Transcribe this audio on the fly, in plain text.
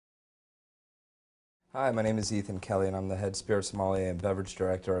Hi, my name is Ethan Kelly, and I'm the head spirit sommelier and beverage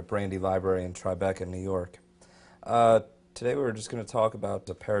director at Brandy Library in Tribeca, New York. Uh, Today we're just going to talk about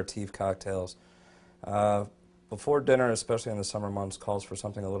aperitif cocktails. Uh, Before dinner, especially in the summer months, calls for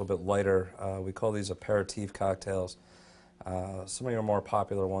something a little bit lighter. We call these aperitif cocktails. Some of your more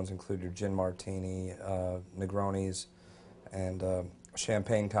popular ones include your gin martini, Negronis, and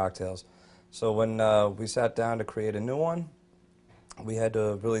champagne cocktails. So when we sat down to create a new one, we had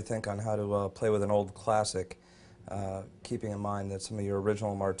to really think on how to play with an old classic, keeping in mind that some of your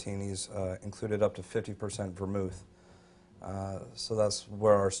original martinis included up to 50% vermouth. So that's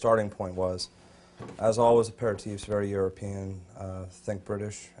where our starting point was. As always, aperitifs, very European, think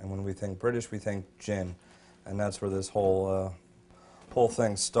British, and when we think British, we think gin, and that's where this whole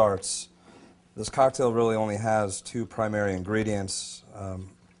thing starts. This cocktail really only has two primary ingredients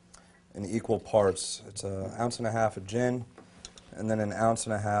in equal parts. It's an ounce and a half of gin, and then an ounce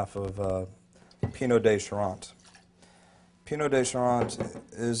and a half of Pinot de Charente. Pinot de Charente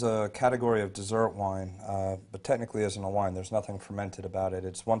is a category of dessert wine, but technically isn't a wine. There's nothing fermented about it.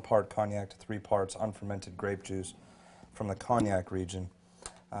 It's 1 part cognac to 3 parts unfermented grape juice from the cognac region.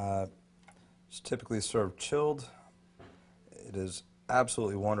 It's typically served chilled. It is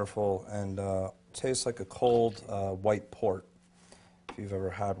absolutely wonderful and tastes like a cold white port, if you've ever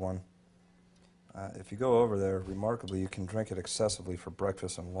had one. If you go over there, remarkably, you can drink it excessively for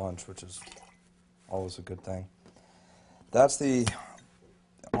breakfast and lunch, which is always a good thing. That's the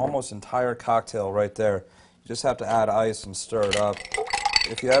almost entire cocktail right there. You just have to add ice and stir it up.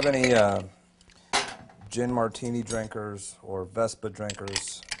 If you have any gin martini drinkers or Vespa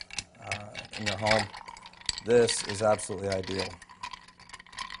drinkers in your home, this is absolutely ideal.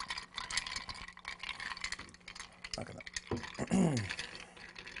 Not gonna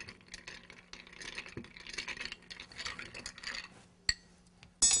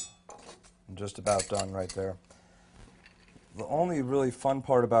I'm just about done right there. The only really fun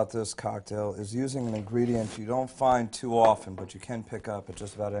part about this cocktail is using an ingredient you don't find too often, but you can pick up at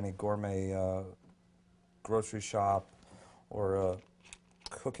just about any gourmet grocery shop or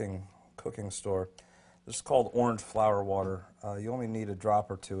cooking store. This is called orange flower water. You only need a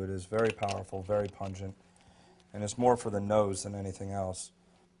drop or two. It is very powerful, very pungent, and it's more for the nose than anything else.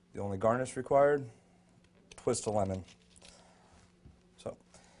 The only garnish required, twist a lemon. So,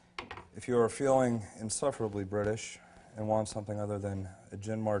 if you are feeling insufferably British and want something other than a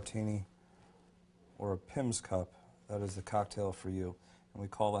gin martini or a Pim's cup, that is the cocktail for you. And we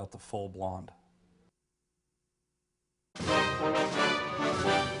call that the full blonde.